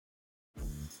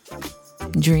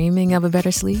Dreaming of a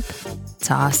better sleep?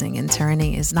 Tossing and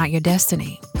turning is not your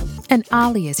destiny. And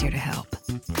Ollie is here to help.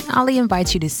 Ollie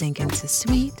invites you to sink into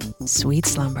sweet, sweet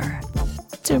slumber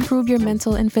to improve your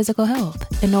mental and physical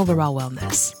health and overall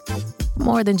wellness.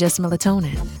 More than just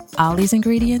melatonin, Ollie's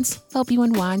ingredients help you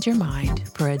unwind your mind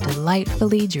for a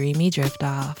delightfully dreamy drift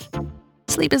off.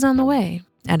 Sleep is on the way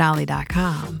at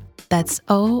Ollie.com. That's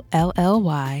OLLY.com.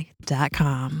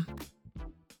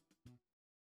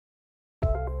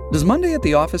 Does Monday at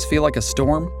the office feel like a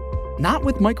storm? Not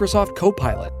with Microsoft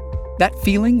Copilot. That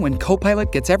feeling when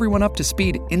Copilot gets everyone up to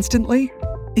speed instantly?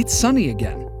 It's sunny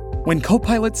again. When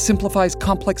Copilot simplifies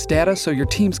complex data so your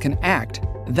teams can act,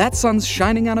 that sun's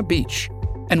shining on a beach.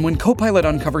 And when Copilot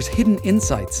uncovers hidden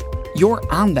insights, you're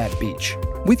on that beach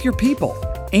with your people,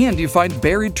 and you find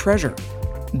buried treasure.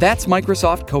 That's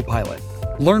Microsoft Copilot.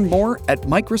 Learn more at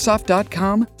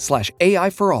Microsoft.com/AI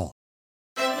for all.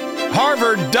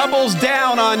 Harvard doubles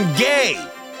down on gay.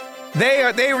 They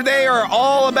are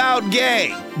all about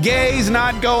gay. Gay's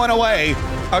not going away,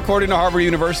 according to Harvard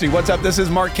University. What's up? This is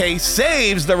Mark Kaye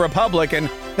Saves the Republic, and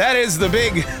that is the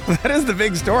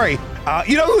big story.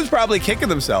 You know who's probably kicking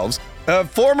themselves?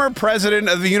 Former president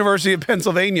of the University of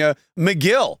Pennsylvania,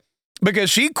 McGill, because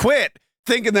she quit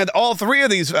thinking that all three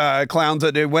of these clowns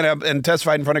that went up and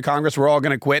testified in front of Congress were all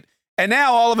going to quit. And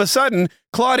now, all of a sudden,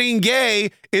 Claudine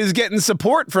Gay is getting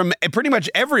support from pretty much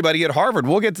everybody at Harvard.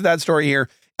 We'll get to that story here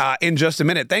in just a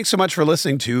minute. Thanks so much for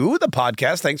listening to the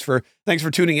podcast. Thanks for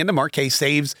tuning in to Mark Kaye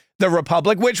Saves the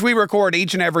Republic, which we record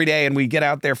each and every day, and we get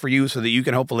out there for you so that you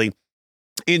can hopefully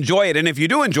enjoy it. And if you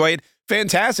do enjoy it,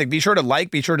 fantastic. Be sure to like,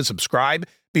 be sure to subscribe,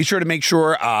 be sure to make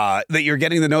sure that you're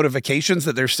getting the notifications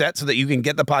that they're set so that you can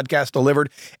get the podcast delivered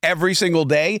every single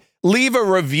day. Leave a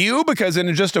review, because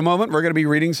in just a moment, we're going to be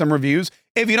reading some reviews.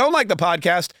 If you don't like the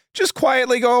podcast, just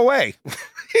quietly go away.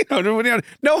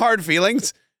 No hard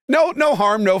feelings. No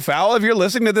harm, no foul. If you're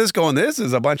listening to this going, this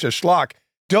is a bunch of schlock,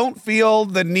 don't feel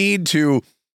the need to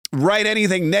write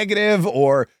anything negative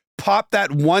or pop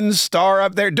that 1 star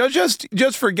up there. Just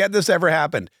forget this ever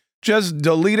happened. Just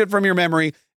delete it from your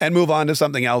memory and move on to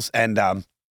something else. And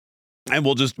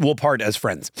we'll part as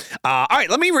friends. All right,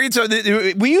 let me read. So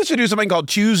we used to do something called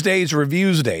Tuesdays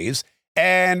Reviews Days,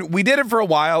 and we did it for a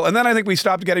while. And then I think we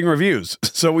stopped getting reviews.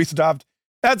 So we stopped.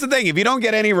 That's the thing. If you don't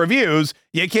get any reviews,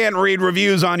 you can't read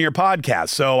reviews on your podcast.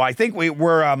 So I think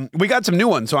we got some new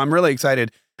ones. So I'm really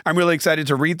excited. I'm really excited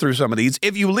to read through some of these.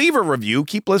 If you leave a review,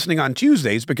 keep listening on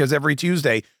Tuesdays, because every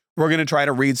Tuesday we're going to try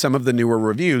to read some of the newer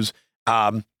reviews.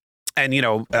 It's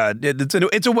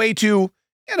a way to,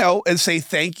 say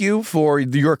thank you for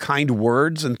your kind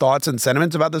words and thoughts and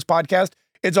sentiments about this podcast.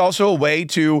 It's also a way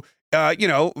to,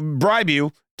 bribe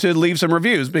you to leave some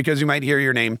reviews, because you might hear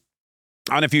your name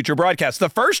on a future broadcast. The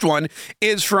first one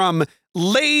is from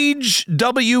Lage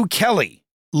W. Kelly.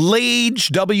 Lage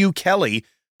W. Kelly,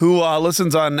 who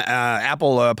listens on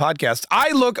Apple Podcasts.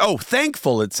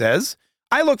 Thankful, it says.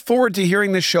 I look forward to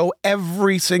hearing this show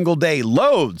every single day.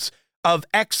 Loads of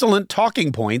excellent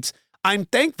talking points. I'm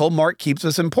thankful Mark keeps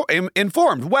us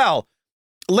informed. Well,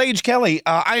 Lage Kelly,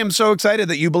 I am so excited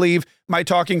that you believe my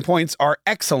talking points are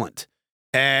excellent,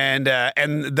 and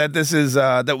that this is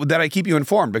that I keep you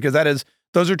informed, because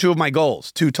those are two of my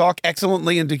goals: to talk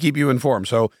excellently and to keep you informed.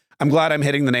 So I'm glad I'm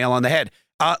hitting the nail on the head.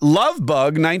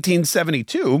 Lovebug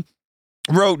 1972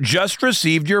 wrote, "Just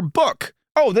received your book."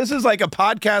 Oh, this is like a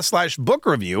podcast / book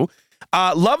review.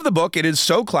 Love the book. It is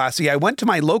so classy. I went to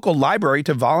my local library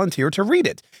to volunteer to read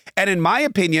it. And in my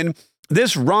opinion,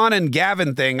 this Ron and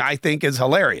Gavin thing, I think, is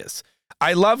hilarious.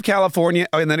 I love California.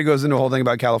 Oh, and then it goes into a whole thing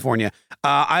about California.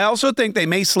 I also think they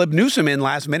may slip Newsom in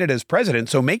last minute as president,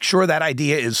 so make sure that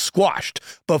idea is squashed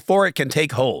before it can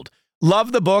take hold.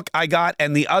 Love the book I got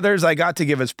and the others I got to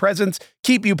give as presents.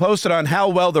 Keep you posted on how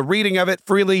well the reading of it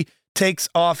freely takes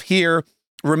off here.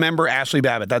 Remember Ashley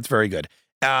Babbitt. That's very good.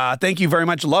 Thank you very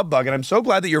much, Lovebug. And I'm so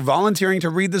glad that you're volunteering to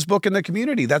read this book in the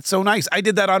community. That's so nice. I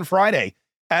did that on Friday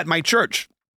at my church.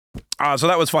 So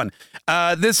that was fun.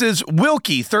 This is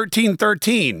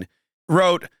Wilkie1313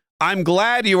 wrote, "I'm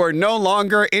glad you are no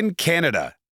longer in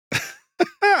Canada."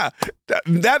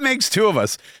 That makes two of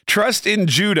us. Trust in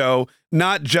judo,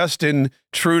 not Justin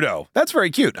Trudeau. That's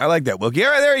very cute. I like that, Wilkie.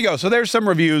 All right, there you go. So there's some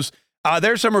reviews.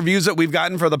 There's some reviews that we've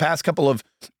gotten for the past couple of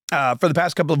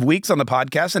weeks on the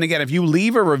podcast. And again, if you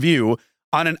leave a review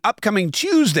on an upcoming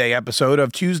Tuesday episode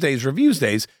of Tuesdays Reviews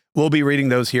Days, we'll be reading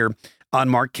those here on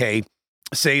Mark Kaye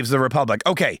Saves the Republic.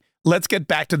 Okay, let's get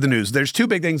back to the news. There's two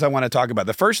big things I want to talk about.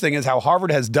 The first thing is how Harvard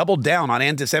has doubled down on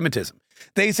anti-Semitism.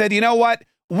 They said, you know what?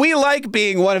 We like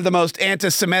being one of the most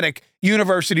anti-Semitic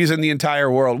universities in the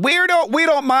entire world. We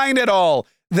don't mind at all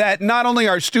that not only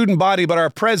our student body, but our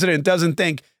president doesn't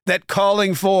think that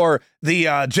calling for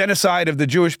the genocide of the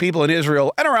Jewish people in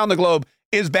Israel and around the globe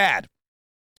is bad.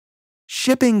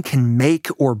 Shipping can make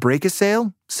or break a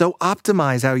sale, so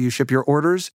optimize how you ship your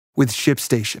orders with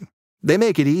ShipStation. They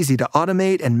make it easy to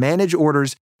automate and manage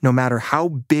orders no matter how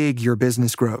big your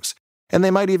business grows. And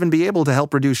they might even be able to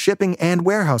help reduce shipping and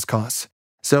warehouse costs.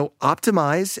 So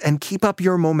optimize and keep up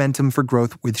your momentum for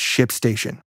growth with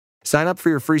ShipStation. Sign up for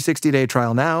your free 60-day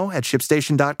trial now at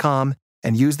ShipStation.com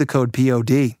and use the code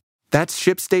POD. That's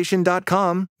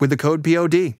ShipStation.com with the code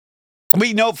POD.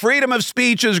 We know freedom of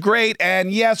speech is great,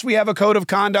 and yes, we have a code of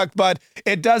conduct, but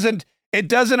it doesn't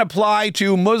apply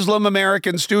to Muslim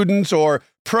American students or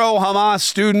pro-Hamas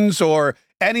students or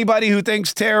anybody who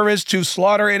thinks terrorists who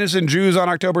slaughter innocent Jews on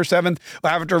October 7th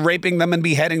after raping them and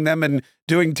beheading them and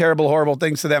doing terrible, horrible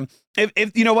things to them.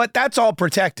 If you know what, that's all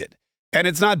protected, and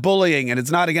it's not bullying, and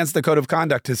it's not against the code of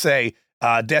conduct to say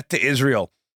death to Israel,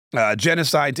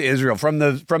 genocide to Israel, from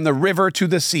the river to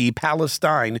the sea,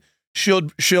 Palestine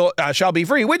shall be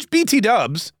free, which BT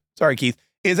Dubs, sorry, Keith,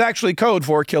 is actually code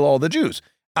for kill all the Jews.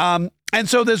 And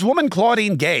so this woman,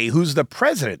 Claudine Gay, who's the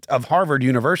president of Harvard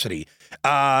University,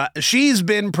 she's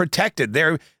been protected.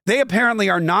 They apparently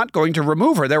are not going to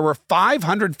remove her. There were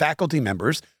 500 faculty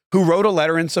members who wrote a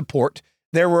letter in support.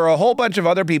 There were a whole bunch of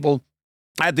other people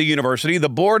at the university. The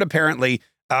board apparently,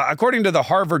 according to the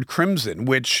Harvard Crimson,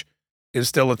 which is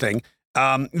still a thing,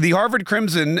 the Harvard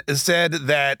Crimson said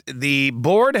that the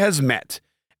board has met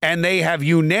and they have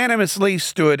unanimously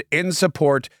stood in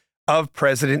support of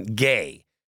President Gay.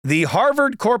 The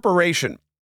Harvard Corporation,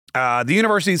 the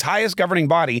university's highest governing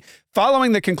body,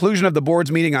 following the conclusion of the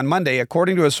board's meeting on Monday,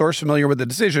 according to a source familiar with the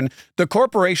decision, the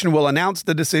corporation will announce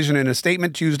the decision in a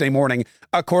statement Tuesday morning,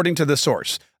 according to the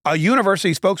source. A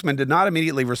university spokesman did not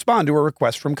immediately respond to a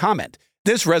request from comment.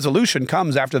 This resolution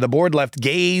comes after the board left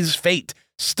Gay's fate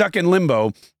stuck in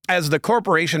limbo as the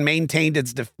corporation maintained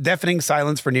its deafening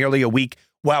silence for nearly a week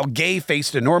while Gay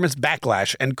faced enormous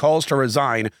backlash and calls to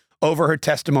resign over her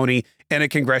testimony in a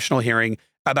congressional hearing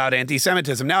about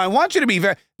anti-Semitism. Now, I want you to be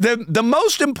the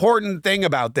most important thing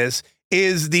about this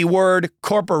is the word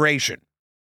corporation.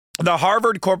 The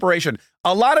Harvard Corporation.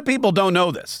 A lot of people don't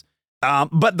know this,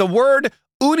 but the word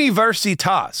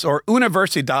universitas or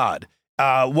universidad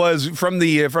was from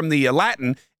the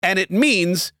Latin, and it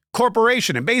means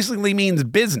corporation. It basically means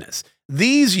business.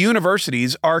 These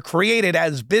universities are created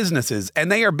as businesses,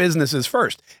 and they are businesses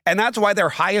first. And that's why their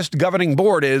highest governing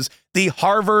board is the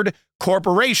Harvard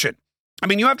Corporation. I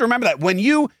mean, you have to remember that when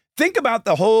you think about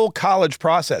the whole college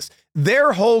process,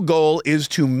 their whole goal is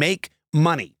to make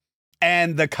money.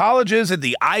 And the colleges at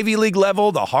the Ivy League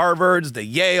level, the Harvards, the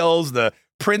Yales, the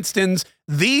Princetons,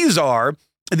 these are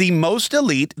the most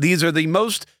elite. These are the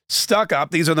most stuck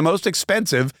up. These are the most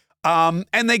expensive.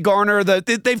 And they garner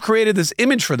they've created this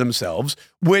image for themselves,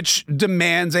 which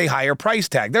demands a higher price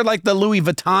tag. They're like the Louis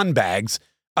Vuitton bags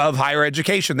of higher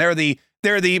education. They're the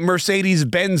Mercedes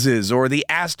Benzes or the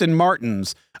Aston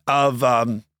Martins of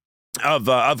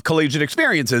collegiate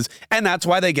experiences. And that's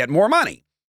why they get more money.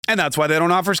 And that's why they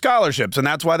don't offer scholarships. And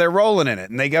that's why they're rolling in it.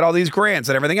 And they get all these grants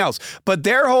and everything else. But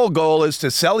their whole goal is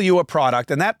to sell you a product.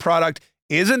 And that product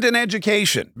isn't an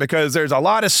education, because there's a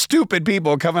lot of stupid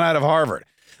people coming out of Harvard.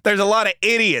 There's a lot of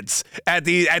idiots at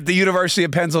the University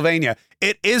of Pennsylvania.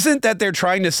 It isn't that they're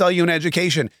trying to sell you an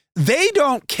education. They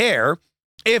don't care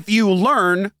if you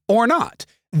learn or not.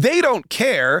 They don't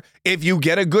care if you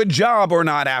get a good job or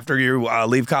not after you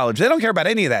leave college. They don't care about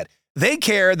any of that. They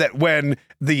care that when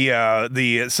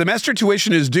the semester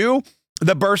tuition is due,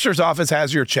 the bursar's office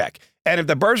has your check. And if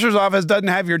the bursar's office doesn't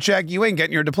have your check, you ain't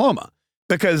getting your diploma,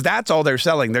 because that's all they're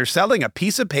selling. They're selling a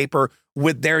piece of paper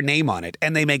with their name on it,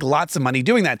 and they make lots of money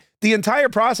doing that. The entire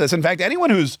process, in fact, I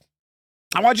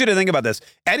want you to think about this.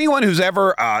 Anyone who's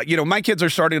ever, my kids are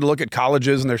starting to look at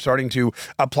colleges and they're starting to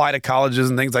apply to colleges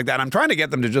and things like that. I'm trying to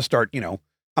get them to just start,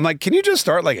 I'm like, can you just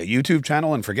start like a YouTube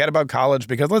channel and forget about college?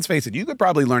 Because let's face it, you could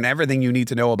probably learn everything you need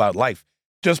to know about life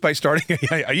just by starting.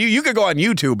 You could go on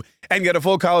YouTube and get a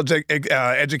full college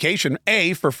education,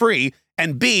 A, for free,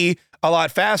 and B, a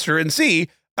lot faster, and C,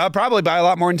 probably by a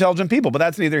lot more intelligent people, but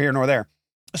that's neither here nor there.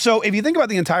 So if you think about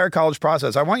the entire college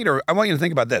process, I want you to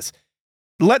think about this.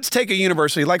 Let's take a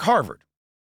university like Harvard.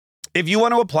 If you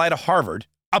want to apply to Harvard,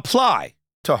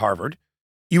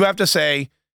 you have to say,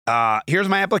 here's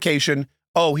my application.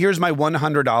 Oh, here's my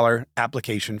 $100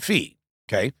 application fee.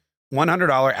 Okay.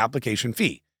 $100 application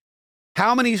fee.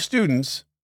 How many students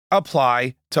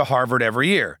apply to Harvard every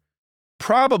year?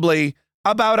 Probably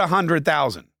about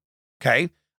 100,000. Okay.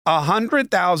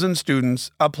 100,000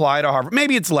 students apply to Harvard.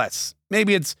 Maybe it's less.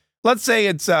 Maybe let's say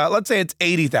it's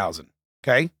 80,000.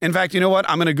 Okay. In fact, you know what?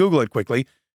 I'm going to Google it quickly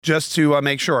just to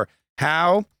make sure.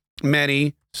 How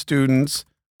many students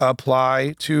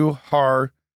apply to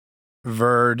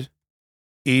Harvard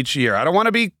each year? I don't want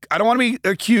to be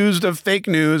accused of fake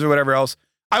news or whatever else.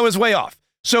 I was way off.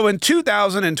 So in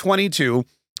 2022,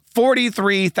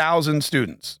 43,000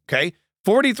 students, okay?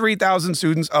 43,000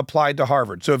 students applied to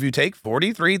Harvard. So if you take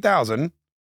 43,000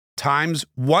 times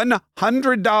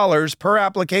 $100 per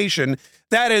application,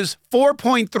 that is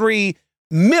 $4.3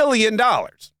 million.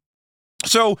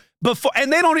 So before,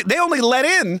 and they only let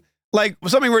in like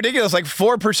something ridiculous, like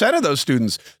 4% of those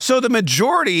students. So the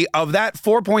majority of that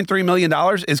 $4.3 million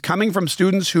is coming from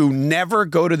students who never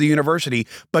go to the university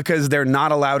because they're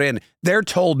not allowed in. They're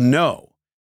told no.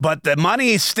 But the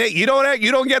money you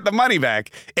don't get the money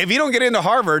back. If you don't get into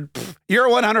Harvard, your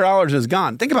 $100 is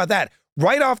gone. Think about that.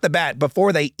 Right off the bat,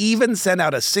 before they even send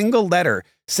out a single letter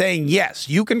saying, yes,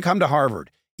 you can come to Harvard.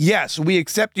 Yes, we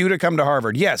accept you to come to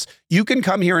Harvard. Yes, you can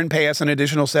come here and pay us an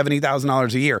additional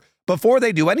 $70,000 a year. Before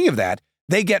they do any of that,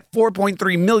 they get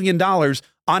 $4.3 million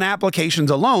on applications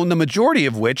alone, the majority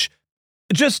of which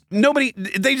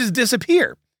they just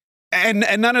disappear. And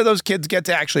none of those kids get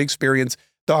to actually experience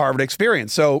the Harvard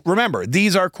experience. So remember,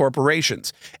 these are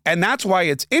corporations. And that's why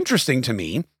it's interesting to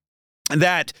me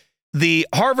that the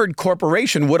Harvard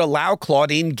Corporation would allow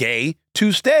Claudine Gay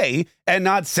to stay and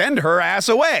not send her ass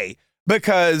away.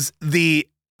 Because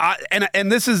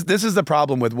and this is the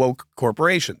problem with woke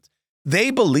corporations. They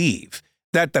believe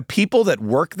that the people that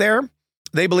work there,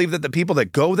 they believe that the people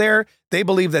that go there, they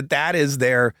believe that is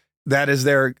their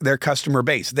customer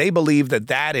base. They believe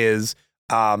that is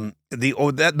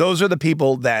those are the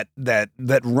people that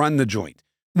run the joint.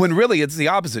 When really it's the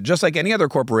opposite. Just like any other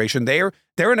corporation, they're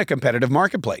in a competitive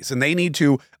marketplace and they need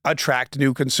to attract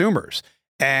new consumers.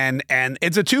 And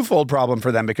it's a twofold problem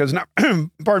for them because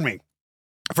pardon me.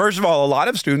 First of all, a lot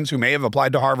of students who may have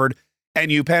applied to Harvard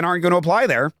and UPenn aren't going to apply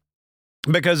there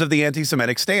because of the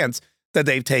anti-Semitic stance that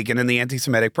they've taken and the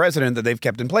anti-Semitic president that they've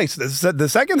kept in place. The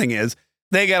second thing is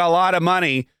they get a lot of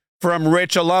money from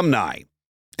rich alumni.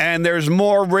 And there's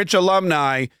more rich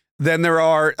alumni than there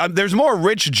are. There's more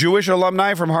rich Jewish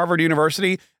alumni from Harvard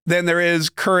University than there is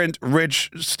current rich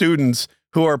students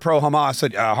who are pro-Hamas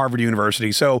at Harvard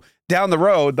University. So down the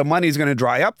road, the money's going to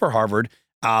dry up for Harvard.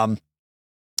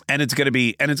 And it's going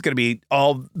to be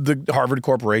all the Harvard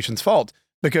Corporation's fault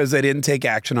because they didn't take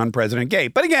action on President Gay.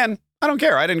 But again, I don't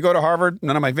care. I didn't go to Harvard.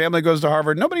 None of my family goes to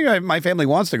Harvard. Nobody in my family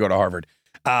wants to go to Harvard.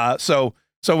 So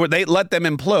they let them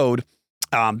implode.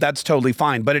 That's totally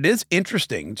fine. But it is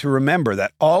interesting to remember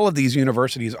that all of these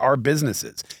universities are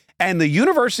businesses. And the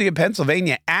University of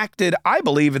Pennsylvania acted, I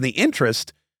believe, in the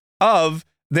interest of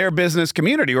their business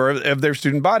community or of their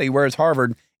student body, whereas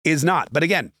Harvard is not. But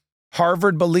again,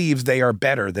 Harvard believes they are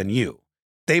better than you.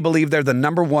 They believe they're the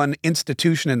number one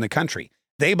institution in the country.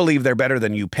 They believe they're better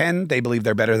than UPenn. They believe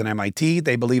they're better than MIT.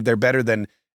 They believe they're better than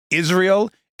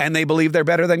Israel. And they believe they're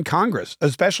better than Congress,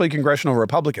 especially congressional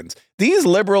Republicans. These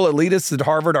liberal elitists at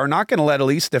Harvard are not going to let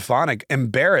Elise Stefanik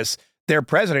embarrass their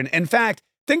president. In fact,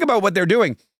 think about what they're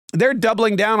doing. They're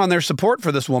doubling down on their support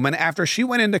for this woman after she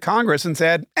went into Congress and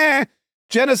said,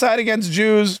 genocide against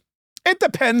Jews, it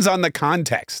depends on the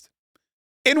context.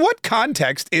 In what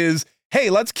context is,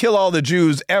 hey, let's kill all the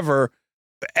Jews ever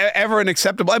an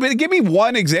acceptable? I mean, give me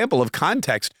one example of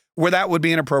context where that would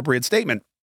be an appropriate statement.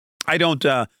 I don't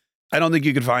think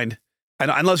you could find,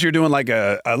 unless you're doing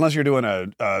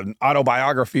an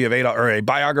autobiography of Adolf or a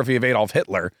biography of Adolf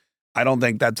Hitler. I don't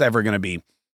think that's ever going to be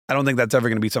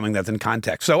something that's in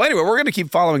context. So anyway, we're going to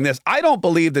keep following this. I don't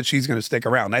believe that she's going to stick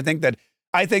around. I think that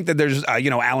there's,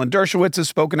 Alan Dershowitz has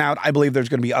spoken out. I believe there's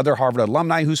going to be other Harvard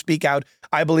alumni who speak out.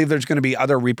 I believe there's going to be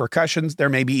other repercussions. There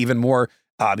may be even more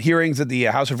hearings at the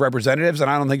House of Representatives,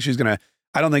 and I don't think she's going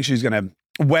to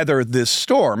weather this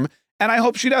storm. And I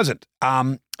hope she doesn't.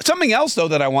 Something else, though,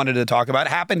 that I wanted to talk about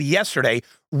happened yesterday,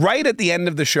 right at the end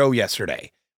of the show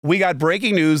yesterday. We got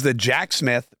breaking news that Jack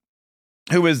Smith,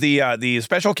 who is the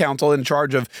special counsel in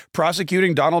charge of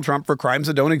prosecuting Donald Trump for crimes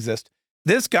that don't exist,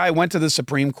 this guy went to the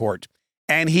Supreme Court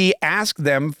and he asked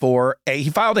them he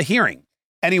filed a hearing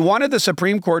and he wanted the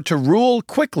Supreme Court to rule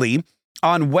quickly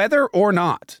on whether or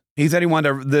not, he said he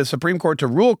wanted the Supreme Court to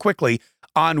rule quickly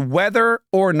on whether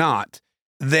or not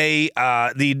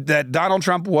that Donald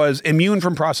Trump was immune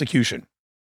from prosecution.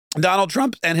 Donald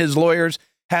Trump and his lawyers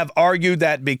have argued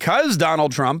that because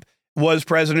Donald Trump was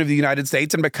president of the United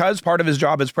States and because part of his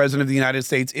job as president of the United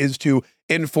States is to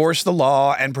enforce the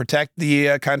law and protect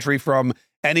the country from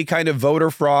any kind of voter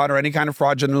fraud or any kind of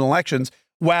fraudulent elections,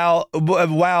 while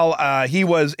he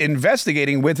was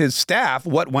investigating with his staff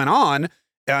what went on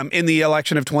in the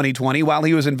election of 2020 while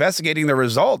he was investigating the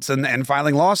results and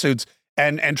filing lawsuits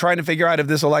and trying to figure out if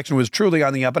this election was truly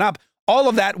on the up and up. All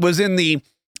of that was in the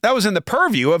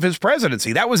purview of his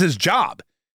presidency. That was his job.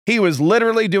 He was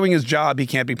literally doing his job. He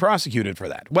can't be prosecuted for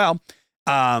that. Well,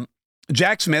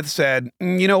 Jack Smith said,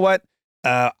 you know what?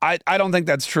 I don't think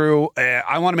that's true.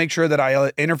 I want to make sure that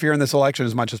I interfere in this election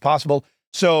as much as possible.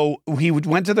 So he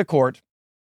went to the court,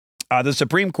 the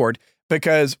Supreme Court,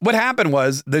 because what happened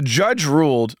was the judge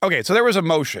ruled. Okay, so there was a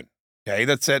motion, okay,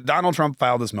 that said Donald Trump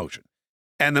filed this motion.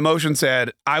 And the motion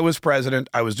said, I was president.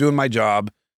 I was doing my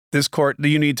job. This court,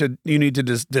 you need to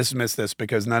dismiss this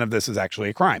because none of this is actually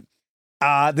a crime.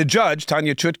 The judge,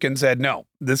 Tanya Chutkan, said, no,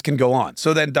 this can go on.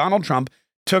 So then Donald Trump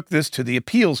took this to the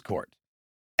appeals court.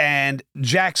 And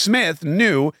Jack Smith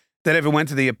knew that if it went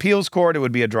to the appeals court, it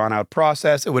would be a drawn out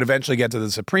process. It would eventually get to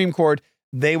the Supreme Court.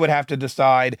 They would have to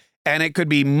decide. And it could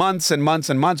be months and months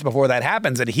and months before that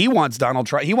happens. And he wants Donald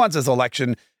Trump, he wants his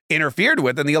election interfered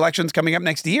with. And the election's coming up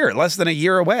next year, less than a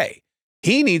year away.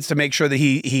 He needs to make sure that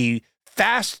he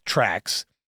fast tracks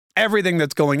everything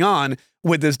that's going on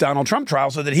with this Donald Trump trial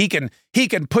so that he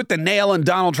can put the nail in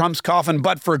Donald Trump's coffin,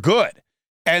 but for good.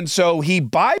 And so he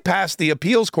bypassed the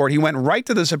appeals court. He went right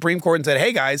to the Supreme Court and said,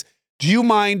 hey, guys, do you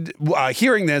mind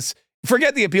hearing this?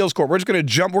 Forget the appeals court. We're just going to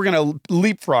jump. We're going to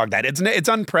leapfrog that. It's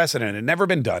unprecedented. Never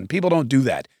been done. People don't do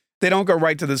that. They don't go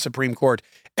right to the Supreme Court.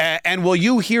 And will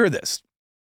you hear this?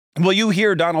 Will you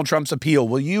hear Donald Trump's appeal?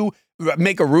 Will you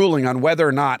make a ruling on whether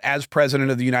or not, as president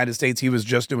of the United States, he was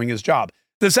just doing his job?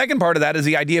 The second part of that is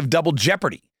the idea of double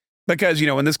jeopardy, because,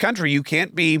 in this country, you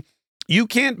can't be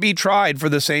tried for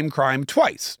the same crime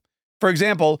twice. For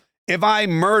example, if I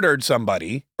murdered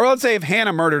somebody, or let's say if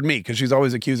Hannah murdered me, because she's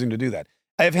always accusing to do that.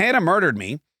 If Hannah murdered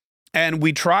me and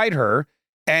we tried her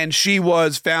and she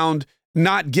was found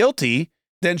not guilty,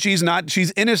 then she's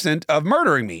innocent of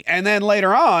murdering me. And then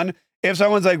later on, if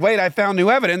someone's like, wait, I found new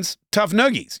evidence, tough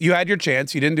noogies. You had your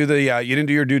chance. You didn't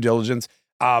do your due diligence.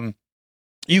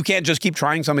 You can't just keep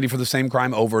trying somebody for the same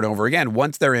crime over and over again.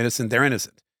 Once they're innocent, they're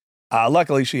innocent.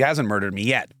 Luckily, she hasn't murdered me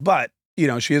yet, but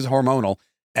she is hormonal.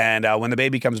 And when the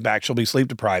baby comes back, she'll be sleep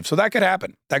deprived. So that could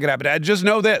happen. I just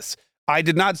know this. I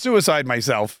did not suicide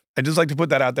myself. I'd just like to put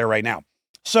that out there right now.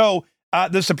 So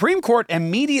the Supreme Court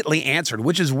immediately answered,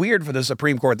 which is weird for the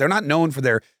Supreme Court. They're not known for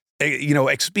their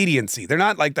expediency. They're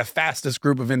not like the fastest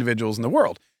group of individuals in the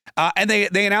world. And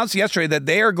they announced yesterday that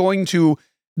they are going to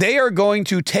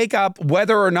take up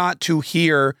whether or not to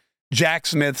hear Jack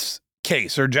Smith's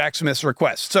case or Jack Smith's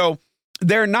request. So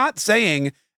they're not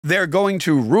saying they're going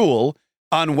to rule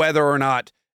on whether or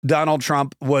not Donald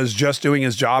Trump was just doing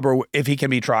his job or if he can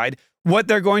be tried. What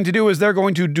they're going to do is they're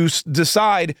going to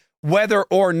decide whether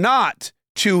or not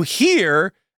to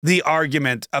hear the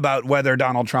argument about whether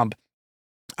Donald Trump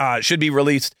should be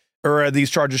released or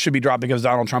these charges should be dropped because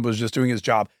Donald Trump was just doing his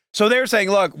job. So they're saying,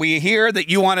 look, we hear that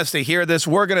you want us to hear this.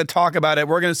 We're going to talk about it.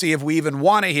 We're going to see if we even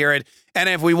want to hear it. And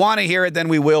if we want to hear it, then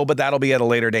we will, but that'll be at a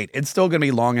later date. It's still going to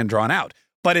be long and drawn out,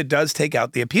 but it does take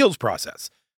out the appeals process.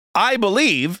 I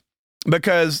believe,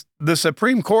 because the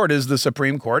Supreme Court is the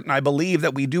Supreme Court, and I believe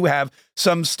that we do have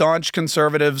some staunch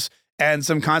conservatives and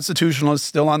some constitutionalists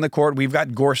still on the court. We've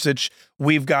got Gorsuch.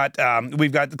 We've got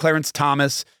Clarence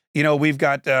Thomas. We've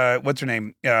got, what's her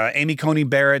name? Amy Coney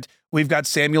Barrett. We've got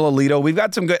Samuel Alito. We've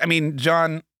got some good,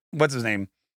 John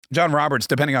Roberts,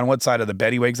 depending on what side of the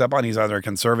bed he wakes up on, he's either a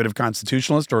conservative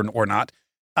constitutionalist or not.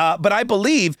 But I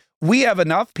believe we have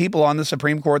enough people on the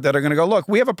Supreme Court that are going to go, look,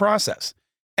 we have a process.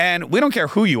 And we don't care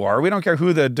who you are. We don't care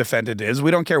who the defendant is.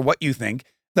 We don't care what you think.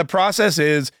 The process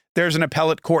is there's an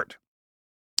appellate court.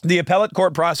 The appellate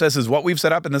court process is what we've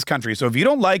set up in this country. So if you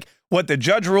don't like what the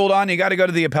judge ruled on, you got to go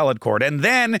to the appellate court. And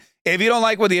then if you don't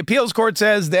like what the appeals court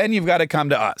says, then you've got to come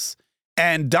to us.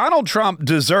 And Donald Trump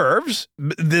deserves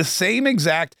the same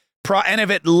exact and if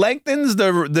it lengthens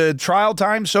the trial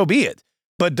time, so be it.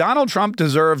 But Donald Trump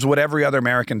deserves what every other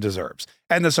American deserves.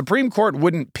 And the Supreme Court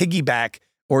wouldn't piggyback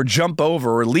or jump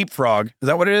over or leapfrog. Is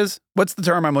that what it is? What's the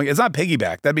term I'm looking? It's not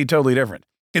piggyback. That'd be totally different.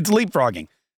 It's leapfrogging.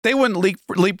 They wouldn't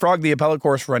leapfrog the appellate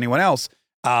course for anyone else.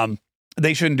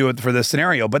 They shouldn't do it for this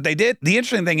scenario, but they did. The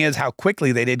interesting thing is how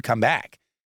quickly they did come back.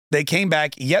 They came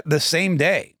back yet the same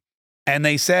day, and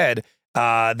they said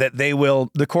that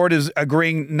the court is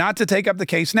agreeing not to take up the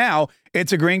case now.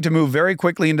 It's agreeing to move very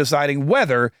quickly in deciding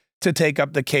whether to take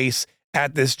up the case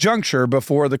at this juncture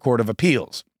before the Court of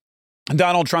Appeals.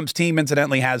 Donald Trump's team,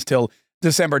 incidentally, has till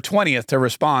December 20th to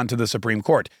respond to the Supreme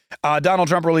Court. Donald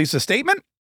Trump released a statement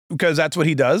because that's what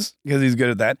he does, because he's good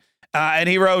at that. And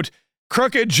he wrote,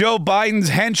 "Crooked Joe Biden's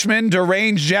henchman,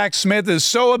 deranged Jack Smith, is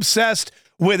so obsessed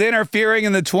with interfering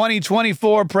in the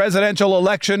 2024 presidential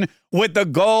election, with the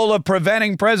goal of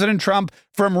preventing President Trump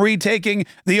from retaking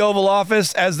the Oval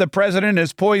Office, as the president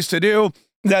is poised to do,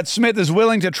 that Smith is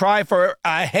willing to try for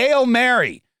a Hail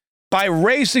Mary by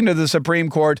racing to the Supreme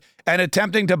Court and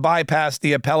attempting to bypass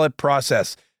the appellate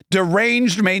process.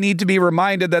 Deranged may need to be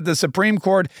reminded that the Supreme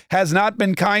Court has not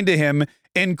been kind to him,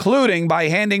 including by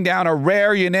handing down a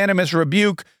rare unanimous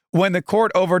rebuke when the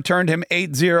court overturned him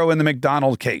 8-0 in the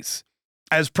McDonald case.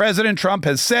 As President Trump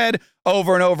has said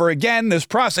over and over again, this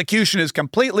prosecution is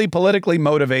completely politically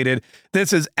motivated.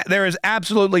 There is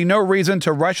absolutely no reason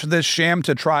to rush this sham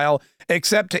to trial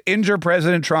except to injure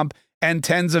President Trump and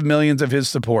tens of millions of his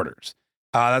supporters.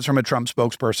 That's from a Trump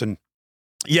spokesperson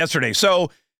yesterday. So,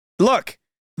 look,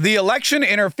 the election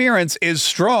interference is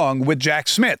strong with Jack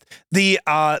Smith. The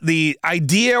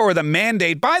idea or the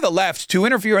mandate by the left to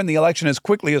interfere in the election as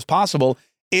quickly as possible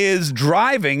is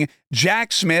driving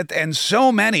Jack Smith and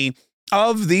so many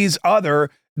of these other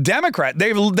Democrats.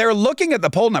 They're looking at the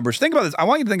poll numbers. Think about this. I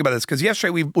want you to think about this because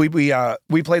yesterday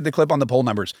we played the clip on the poll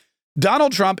numbers.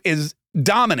 Donald Trump is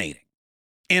dominating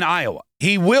in Iowa.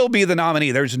 He will be the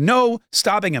nominee. There's no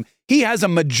stopping him. He has a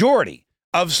majority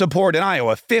of support in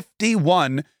Iowa,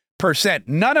 51%.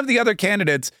 None of the other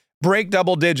candidates break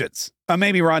double digits.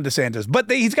 Maybe Ron DeSantis, but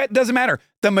doesn't matter.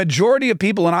 The majority of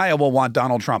people in Iowa want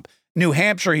Donald Trump. New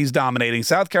Hampshire, he's dominating.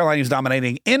 South Carolina, he's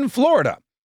dominating. In Florida,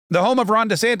 the home of Ron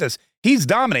DeSantis, he's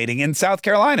dominating. In South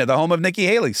Carolina, the home of Nikki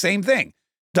Haley, same thing.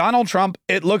 Donald Trump,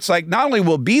 it looks like, not only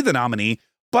will be the nominee,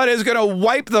 but is going to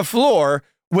wipe the floor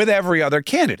with every other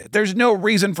candidate. There's no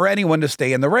reason for anyone to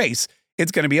stay in the race.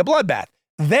 It's going to be a bloodbath.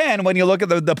 Then when you look at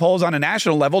the polls on a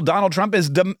national level, Donald Trump is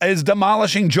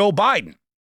demolishing Joe Biden.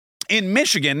 In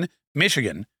Michigan,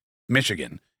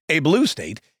 a blue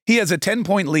state, he has a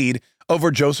 10-point lead over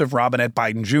Joseph Robinette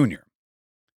Biden Jr.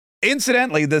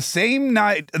 Incidentally, the same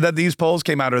night that these polls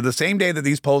came out, or the same day that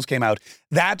these polls came out,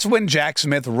 that's when Jack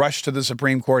Smith rushed to the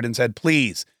Supreme Court and said,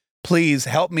 please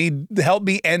help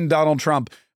me end Donald Trump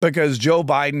because Joe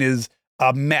Biden is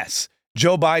a mess.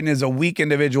 Joe Biden is a weak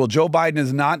individual. Joe Biden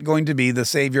is not going to be the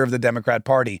savior of the Democrat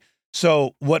Party.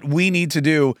 So what we need to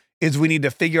do is we need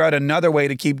to figure out another way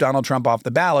to keep Donald Trump off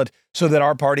the ballot so that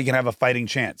our party can have a fighting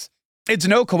chance. It's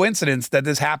no coincidence that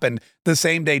this happened the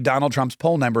same day Donald Trump's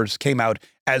poll numbers came out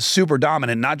as super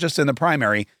dominant, not just in the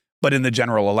primary, but in the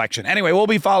general election. Anyway, we'll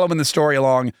be following the story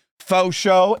along. Faux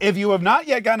show. If you have not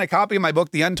yet gotten a copy of my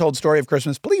book, The Untold Story of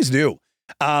Christmas, please do.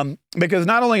 Because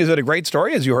not only is it a great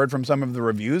story, as you heard from some of the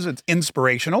reviews, it's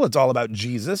inspirational. It's all about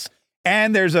Jesus.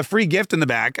 And there's a free gift in the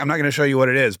back. I'm not going to show you what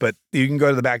it is, but you can go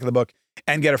to the back of the book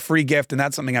and get a free gift. And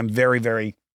that's something I'm very,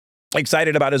 very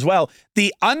excited about as well.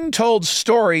 The Untold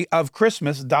Story of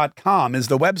Christmas.com is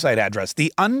the website address.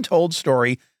 The Untold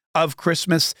Story of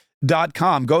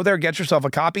Christmas.com. Go there, get yourself a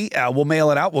copy. We'll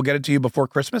mail it out. We'll get it to you before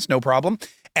Christmas. No problem.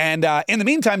 And in the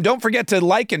meantime, don't forget to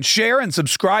like and share and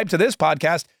subscribe to this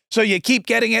podcast so you keep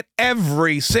getting it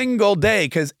every single day,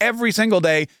 because every single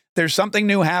day there's something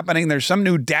new happening. There's some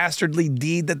new dastardly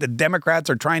deed that the Democrats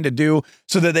are trying to do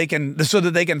so that they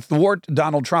can thwart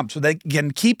Donald Trump, so they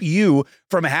can keep you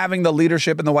from having the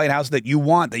leadership in the White House that you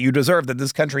want, that you deserve, that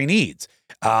this country needs.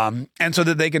 And so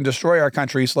that they can destroy our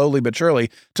country slowly but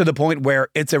surely to the point where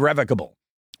it's irrevocable.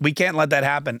 We can't let that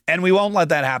happen, and we won't let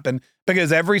that happen,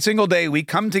 because every single day we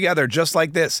come together just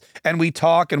like this, and we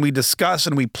talk and we discuss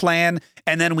and we plan,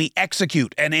 and then we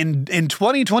execute. And in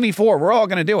 2024, we're all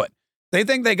going to do it. They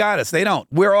think they got us. They don't.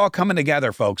 We're all coming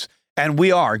together, folks, and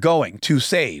we are going to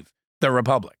save the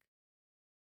Republic.